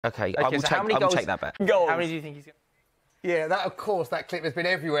Okay, I will take that bet. Goals. How many do you think he's going to? Yeah, of course, that clip has been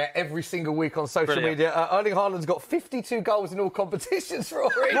everywhere, every single week on social media. Erling Harland's got 52 goals in all competitions,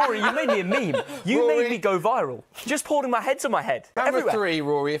 Rory. Rory, you made me a meme. You made me go viral. Just holding my head to my head. Number 3,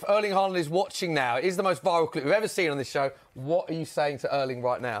 Rory, if Erling Harland is watching now, it is the most viral clip we've ever seen on this show. What are you saying to Erling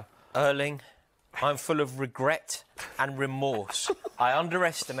right now? Erling, I'm full of regret and remorse. I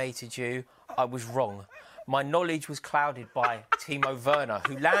underestimated you. I was wrong. My knowledge was clouded by Timo Werner,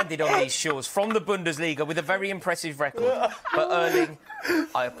 who landed on these shores from the Bundesliga with a very impressive record. But Erling,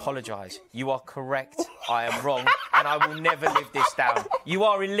 I apologise. You are correct. I am wrong, and I will never live this down. You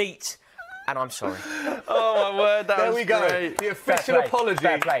are elite, and I'm sorry. Oh, my word, that was great. The official apology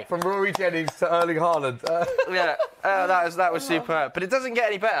from Rory Jennings to Erling Haaland. Yeah, that was superb. But it doesn't get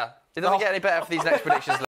any better. It doesn't get any better for these next predictions.